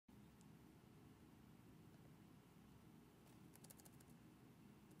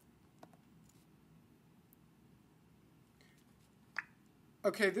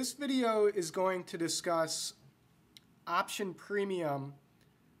Okay, this video is going to discuss option premium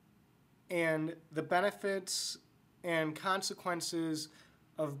and the benefits and consequences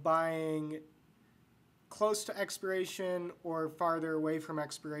of buying close to expiration or farther away from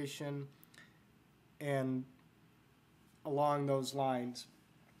expiration and along those lines.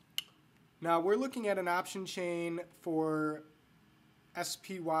 Now we're looking at an option chain for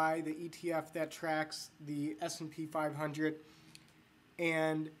SPY, the ETF that tracks the S&P 500.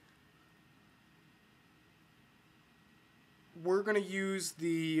 And we're going to use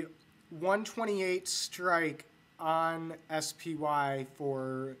the 128 strike on SPY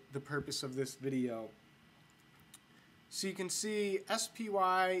for the purpose of this video. So you can see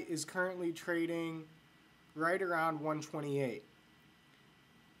SPY is currently trading right around 128.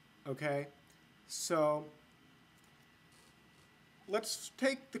 Okay, so let's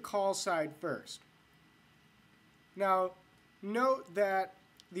take the call side first. Now, note that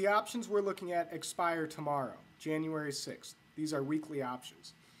the options we're looking at expire tomorrow, January 6th. These are weekly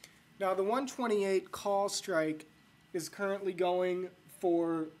options. Now, the 128 call strike is currently going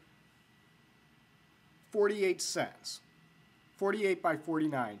for 48 cents, 48 by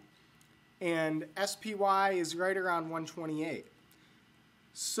 49. And SPY is right around 128.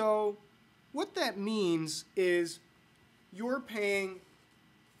 So what that means is you're paying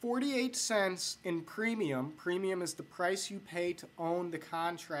 48 cents in premium. Premium is the price you pay to own the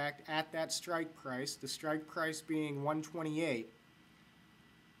contract at that strike price, the strike price being 128.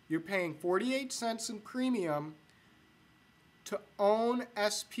 You're paying 48 cents in premium to own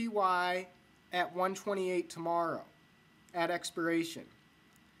SPY at 128 tomorrow at expiration.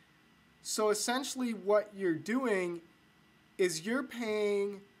 So essentially what you're doing is you're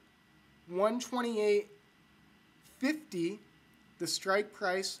paying 128.50, the strike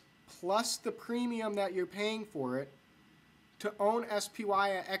price, plus the premium that you're paying for it to own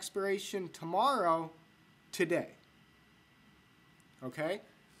SPY at expiration tomorrow, today. Okay?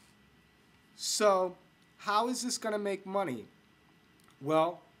 So how is this going to make money?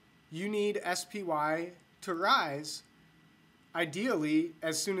 Well, you need SPY to rise, ideally,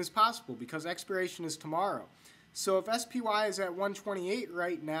 as soon as possible, because expiration is tomorrow. So if SPY is at 128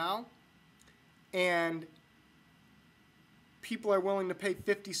 right now, and people are willing to pay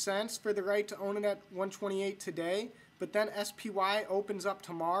 50 cents for the right to own it at 128 today, but then SPY opens up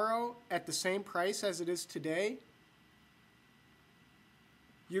tomorrow at the same price as it is today,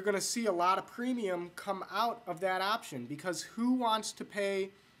 you're going to see a lot of premium come out of that option, because who wants to pay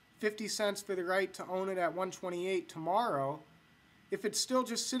 50 cents for the right to own it at 128 tomorrow if it's still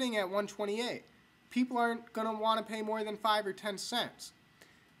just sitting at 128? People aren't going to want to pay more than 5 or 10 cents.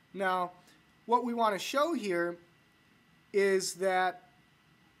 Now, what we want to show here is that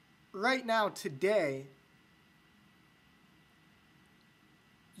right now, today,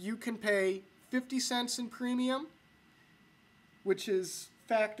 you can pay 50 cents in premium, which is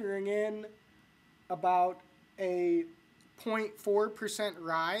factoring in about a 0.4%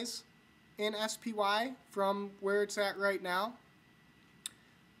 rise in SPY from where it's at right now.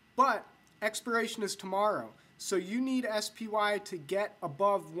 But expiration is tomorrow, so you need SPY to get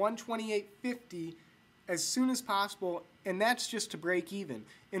above 128.50 as soon as possible, and that's just to break even.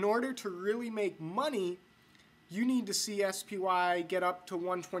 In order to really make money, you need to see SPY get up to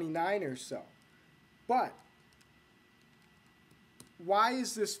 129 or so. But why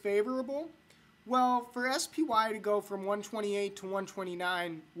is this favorable? Well, for SPY to go from 128 to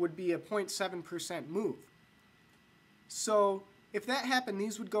 129 would be a 0.7% move. So if that happened,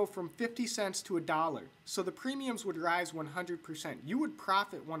 these would go from 50 cents to $1. So the premiums would rise 100%. You would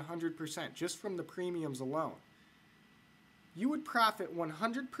profit 100% just from the premiums alone. You would profit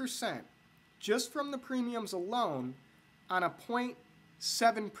 100% just from the premiums alone on a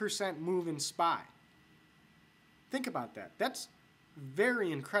 0.7% move in SPY. Think about that. That's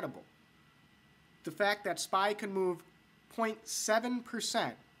very incredible. The fact that SPY can move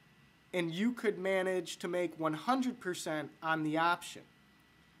 0.7% and you could manage to make 100% on the option.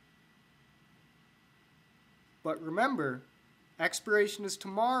 But remember, expiration is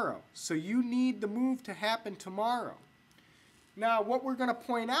tomorrow, so you need the move to happen tomorrow. Now, what we're going to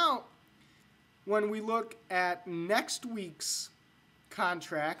point out when we look at next week's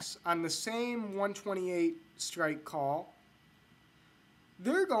contracts on the same 128 strike call,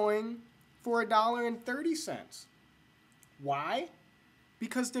 they're going for $1.30. Why?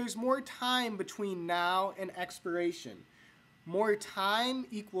 Because there's more time between now and expiration. More time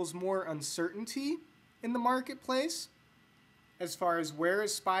equals more uncertainty in the marketplace as far as where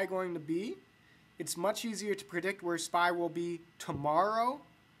is SPY going to be. It's much easier to predict where SPY will be tomorrow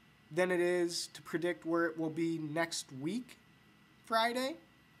than it is to predict where it will be next week, Friday.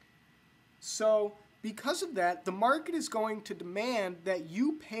 So because of that, the market is going to demand that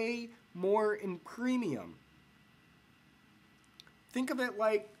you pay more in premium. Think of it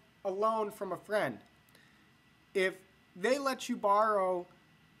like a loan from a friend. If they let you borrow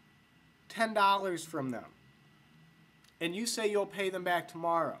 $10 from them and you say you'll pay them back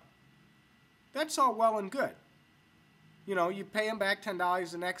tomorrow, that's all well and good. You know, you pay them back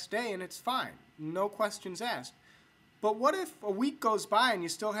 $10 the next day and it's fine. No questions asked. But what if a week goes by and you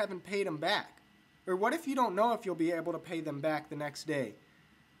still haven't paid them back? Or what if you don't know if you'll be able to pay them back the next day?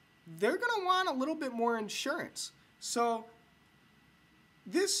 They're going to want a little bit more insurance. So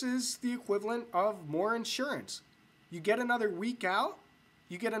this is the equivalent of more insurance. You get another week out,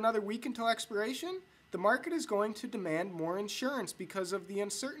 you get another week until expiration, the market is going to demand more insurance because of the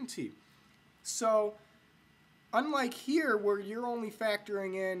uncertainty. So unlike here where you're only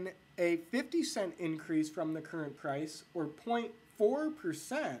factoring in a 50-cent increase from the current price or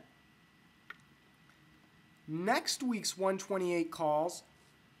 0.4%, next week's 128 calls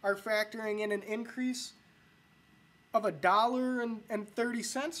are factoring in an increase of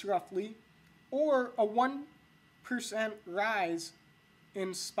 $1.30 roughly, or a 1% rise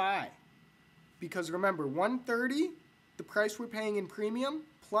in SPY. Because remember, 130, the price we're paying in premium,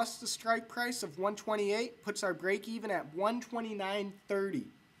 plus the strike price of 128 puts our break even at 129.30.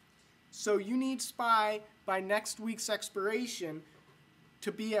 So you need SPY by next week's expiration to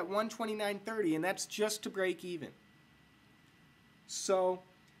be at 129.30, and that's just to break even. So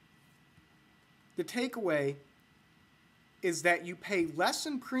the takeaway is that you pay less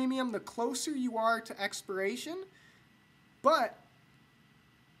in premium the closer you are to expiration, but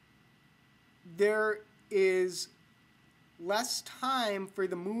there is less time for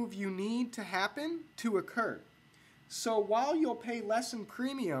the move you need to happen to occur. So while you'll pay less in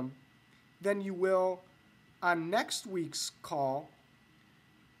premium than you will on next week's call,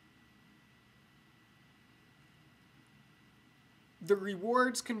 the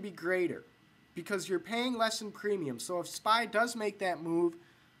rewards can be greater because you're paying less in premium. So if SPY does make that move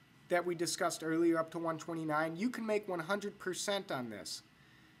that we discussed earlier up to 129, you can make 100% on this.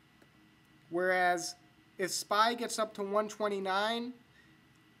 Whereas if SPY gets up to 129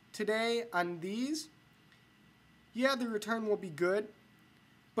 today on these, yeah, the return will be good,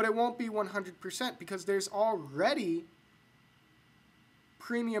 but it won't be 100% because there's already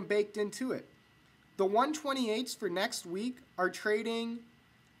premium baked into it. The 128s for next week are trading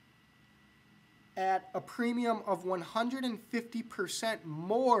at a premium of 150%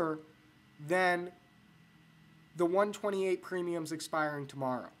 more than the 128 premiums expiring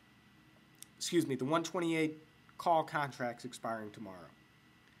tomorrow. Excuse me, the 128 call contracts expiring tomorrow.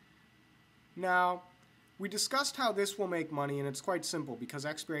 Now, we discussed how this will make money, and it's quite simple because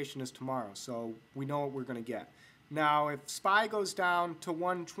expiration is tomorrow, so we know what we're going to get. Now, if SPY goes down to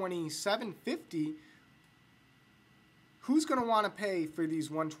 127.50, who's going to want to pay for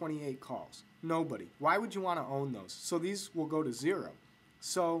these 128 calls? Nobody. Why would you want to own those? So these will go to zero.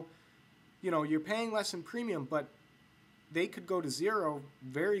 So, you know, you're paying less in premium, but they could go to zero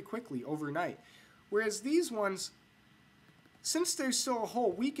very quickly overnight. Whereas these ones, since there's still a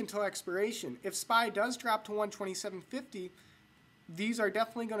whole week until expiration, if SPY does drop to 127.50, these are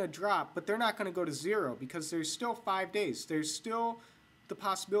definitely going to drop, but they're not going to go to zero because there's still 5 days. There's still the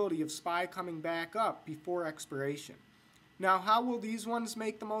possibility of SPY coming back up before expiration. Now, how will these ones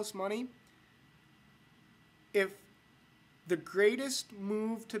make the most money? If the greatest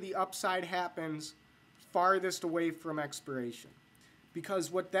move to the upside happens farthest away from expiration.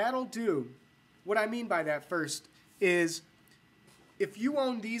 Because what that'll do, what I mean by that first, is if you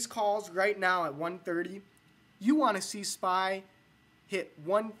own these calls right now at 130, you want to see SPY hit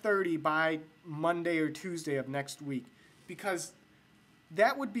 130 by Monday or Tuesday of next week. Because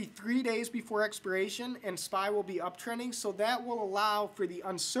that would be 3 days before expiration and SPY will be uptrending, so that will allow for the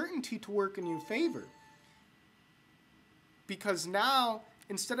uncertainty to work in your favor. Because now,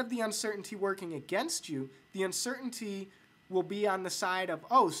 instead of the uncertainty working against you, the uncertainty will be on the side of,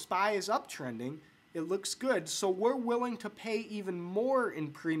 oh, SPY is uptrending, it looks good, so we're willing to pay even more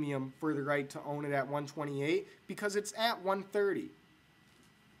in premium for the right to own it at 128 because it's at 130.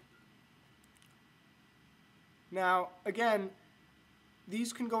 Now, again,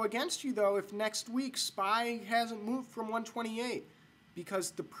 these can go against you, though, if next week SPY hasn't moved from 128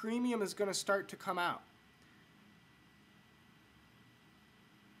 because the premium is going to start to come out.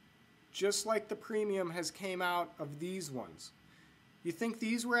 Just like the premium has came out of these ones. You think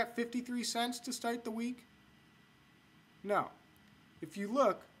these were at 53 cents to start the week? No. If you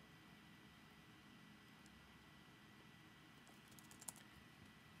look,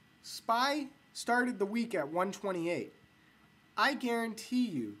 SPY started the week at 128. I guarantee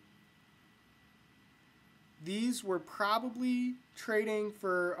you these were probably trading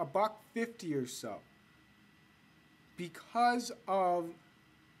for $1.50 or so because of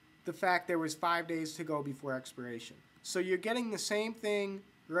the fact there was 5 days to go before expiration. So you're getting the same thing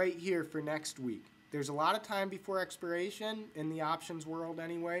right here for next week. There's a lot of time before expiration in the options world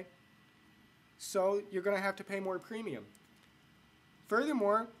anyway, so you're going to have to pay more premium.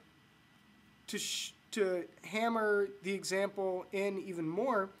 Furthermore, to hammer the example in even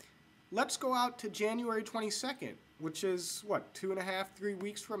more, let's go out to January 22nd, which is, what, 2.5, 3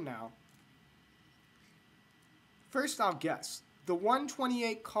 weeks from now. First, I'll guess. The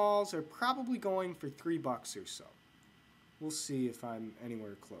 128 calls are probably going for $3 or so. We'll see if I'm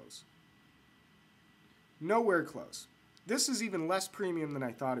anywhere close. Nowhere close. This is even less premium than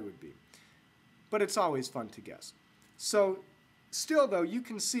I thought it would be. But it's always fun to guess. So, still though, you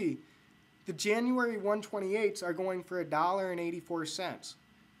can see the January 128s are going for $1.84.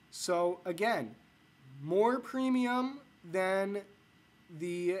 So, again, more premium than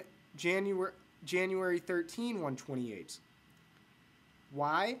the January 13 128s.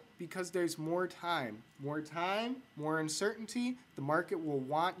 Why? Because there's more time. More time, more uncertainty. The market will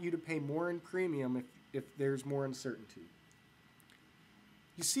want you to pay more in premium if there's more uncertainty.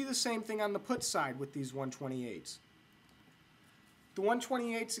 You see the same thing on the put side with these 128s. The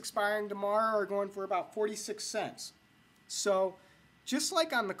 128s expiring tomorrow are going for about 46 cents. So, just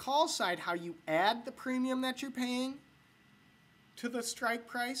like on the call side, how you add the premium that you're paying to the strike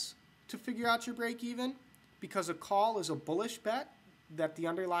price to figure out your break even, because a call is a bullish bet that the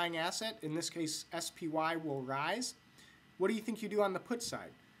underlying asset, in this case SPY, will rise. What do you think you do on the put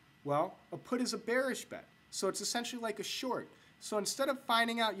side? Well, a put is a bearish bet, so it's essentially like a short. So instead of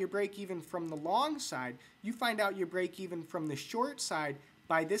finding out your break even from the long side, you find out your break even from the short side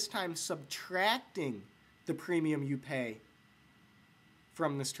by this time subtracting the premium you pay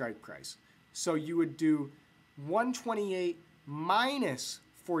from the strike price. So you would do 128 minus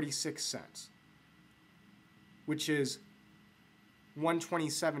 46 cents, which is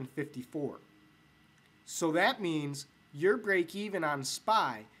 127.54. So that means your break even on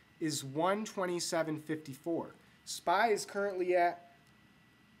SPY is 127.54. SPY is currently at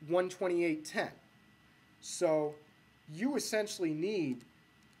 128.10. So you essentially need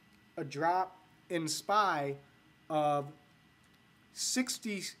a drop in SPY of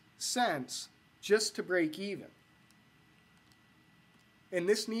 60 cents just to break even. And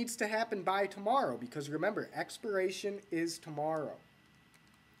this needs to happen by tomorrow because remember, expiration is tomorrow.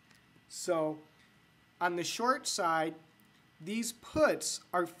 So on the short side, these puts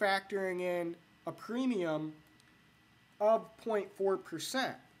are factoring in a premium of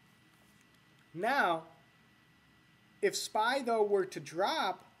 0.4%. Now, if SPY though were to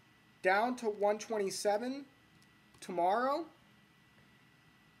drop down to 127 tomorrow,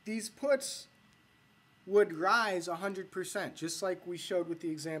 these puts would rise 100%, just like we showed with the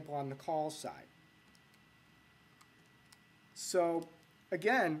example on the call side. So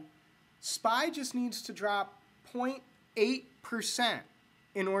again, SPY just needs to drop 0.8%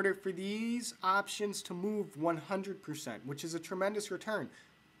 in order for these options to move 100%, which is a tremendous return.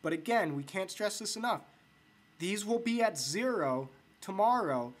 But again, we can't stress this enough. These will be at zero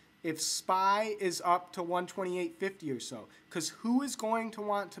tomorrow if SPY is up to 128.50 or so. Because who is going to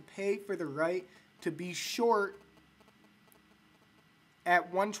want to pay for the right to be short at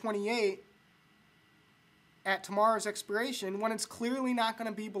 128 at tomorrow's expiration when it's clearly not going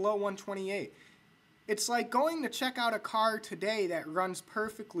to be below 128? It's like going to check out a car today that runs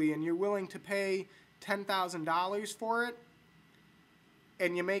perfectly and you're willing to pay $10,000 for it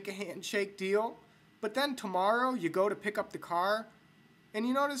and you make a handshake deal, but then tomorrow you go to pick up the car and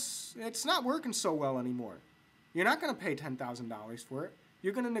you notice it's not working so well anymore. You're not going to pay $10,000 for it.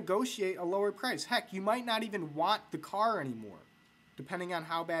 You're going to negotiate a lower price. Heck, you might not even want the car anymore, depending on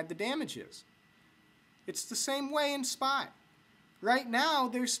how bad the damage is. It's the same way in SPY. Right now,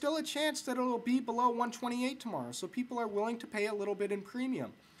 there's still a chance that it'll be below 128 tomorrow, so people are willing to pay a little bit in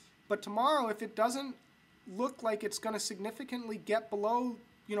premium. But tomorrow, if it doesn't look like it's going to significantly get below,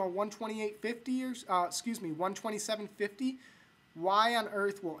 128.50 or 127.50, why on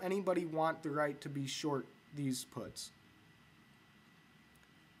earth will anybody want the right to be short these puts?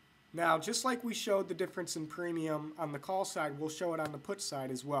 Now, just like we showed the difference in premium on the call side, we'll show it on the put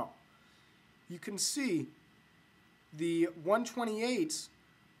side as well. You can see the 128s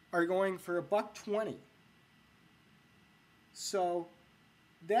are going for $1.20. So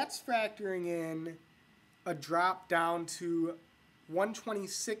that's factoring in a drop down to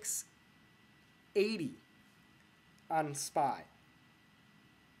 126.80 on SPY.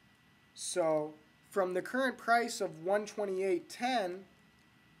 So from the current price of 128.10,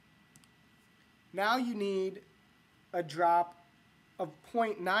 now you need a drop of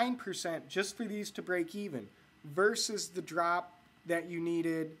 0.9% just for these to break even versus the drop that you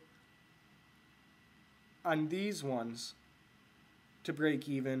needed on these ones to break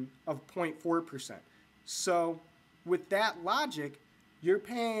even of 0.4%. So with that logic, you're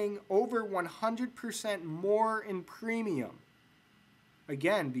paying over 100% more in premium.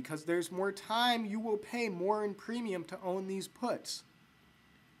 Again, because there's more time, you will pay more in premium to own these puts.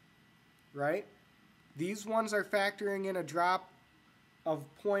 Right? These ones are factoring in a drop of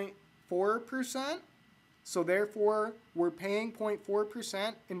 0.4%. So therefore, we're paying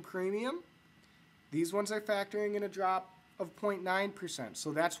 0.4% in premium. These ones are factoring in a drop of 0.9%.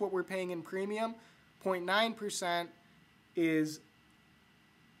 So that's what we're paying in premium. 0.9% is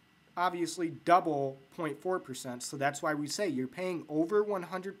obviously double 0.4%. So that's why we say you're paying over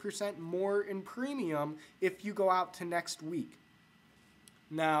 100% more in premium if you go out to next week.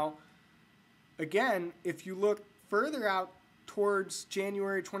 Now, again, if you look further out towards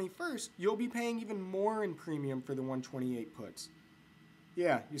January 21st, you'll be paying even more in premium for the 128 puts.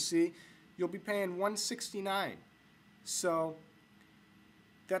 Yeah, you see, you'll be paying 169. So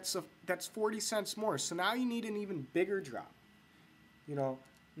that's 40 cents more. So now you need an even bigger drop. You know,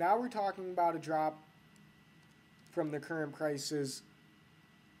 now we're talking about a drop from the current prices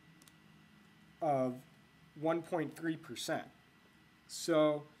of 1.3%.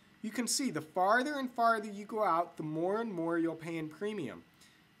 So you can see the farther and farther you go out, the more and more you'll pay in premium.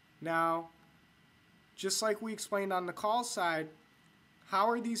 Now, just like we explained on the call side, how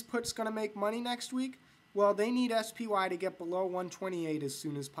are these puts going to make money next week? Well, they need SPY to get below 128 as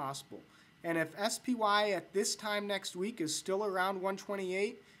soon as possible. And if SPY at this time next week is still around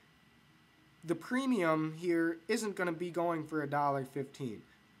 128, the premium here isn't going to be going for $1.15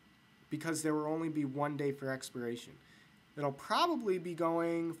 because there will only be 1 day for expiration. It'll probably be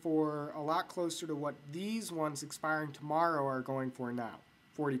going for a lot closer to what these ones expiring tomorrow are going for now,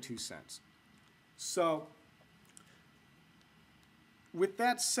 42 cents. So, with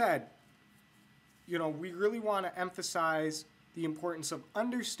that said, you know, we really want to emphasize the importance of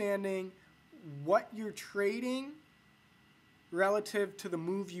understanding what you're trading relative to the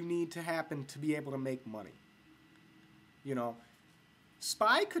move you need to happen to be able to make money. You know,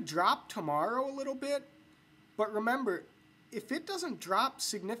 SPY could drop tomorrow a little bit, but remember, if it doesn't drop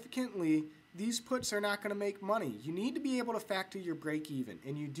significantly, these puts are not going to make money. You need to be able to factor your break even,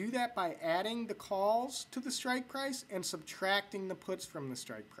 and you do that by adding the calls to the strike price and subtracting the puts from the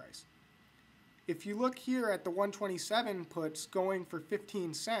strike price. If you look here at the 127 puts going for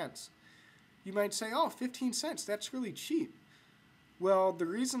 15 cents, you might say, oh, 15 cents, that's really cheap. Well, the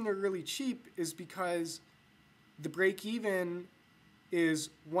reason they're really cheap is because the break even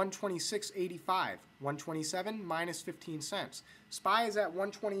is 126.85. 127 minus 15 cents. SPY is at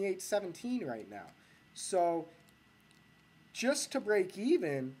 128.17 right now. So just to break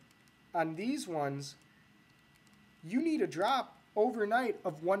even on these ones, you need a drop overnight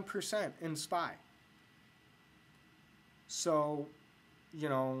of 1% in SPY. So, you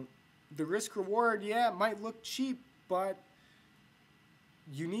know, the risk reward, yeah, it might look cheap, but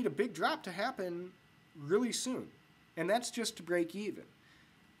you need a big drop to happen really soon. And that's just to break even.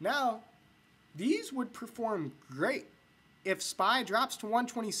 Now, these would perform great. If SPY drops to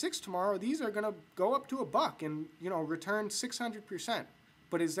 126 tomorrow, these are going to go up to $1 and, you know, return 600%.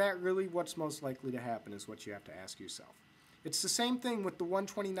 But is that really what's most likely to happen is what you have to ask yourself. It's the same thing with the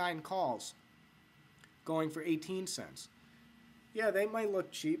 129 calls going for 18 cents. Yeah, they might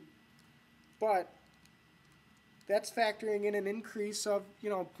look cheap, but that's factoring in an increase of, you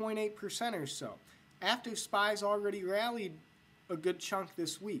know, 0.8% or so. After SPY's already rallied a good chunk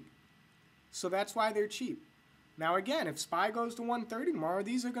this week. So that's why they're cheap. Now again, if SPY goes to 130 tomorrow,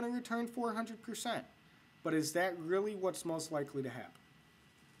 these are going to return 400%. But is that really what's most likely to happen?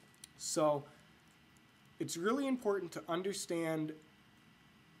 So it's really important to understand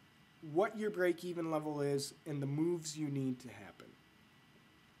what your break-even level is and the moves you need to happen.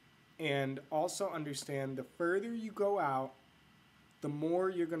 And also understand the further you go out, the more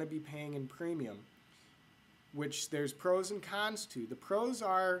you're going to be paying in premium, which there's pros and cons to. The pros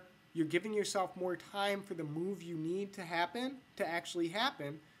are you're giving yourself more time for the move you need to happen, to actually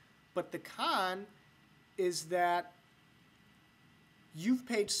happen. But the con is that you've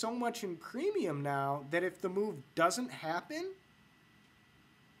paid so much in premium now that if the move doesn't happen,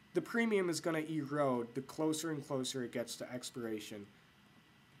 the premium is going to erode the closer and closer it gets to expiration,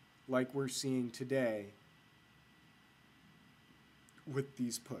 like we're seeing today with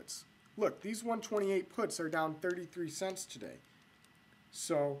these puts. Look, these 128 puts are down 33 cents today.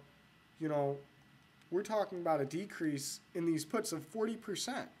 So, you know, we're talking about a decrease in these puts of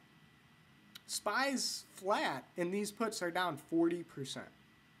 40%. SPY's flat, and these puts are down 40%.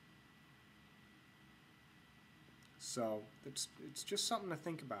 So it's just something to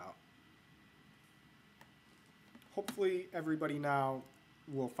think about. Hopefully everybody now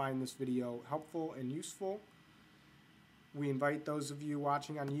will find this video helpful and useful. We invite those of you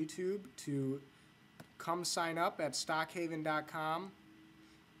watching on YouTube to come sign up at stockhaven.com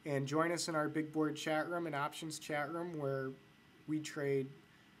and join us in our big board chat room and options chat room, where we trade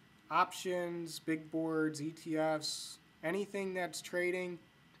options, big boards, ETFs, anything that's trading.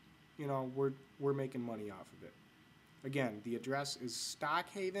 You know, we're making money off of it. Again, the address is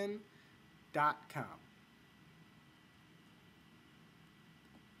stockhaven.com.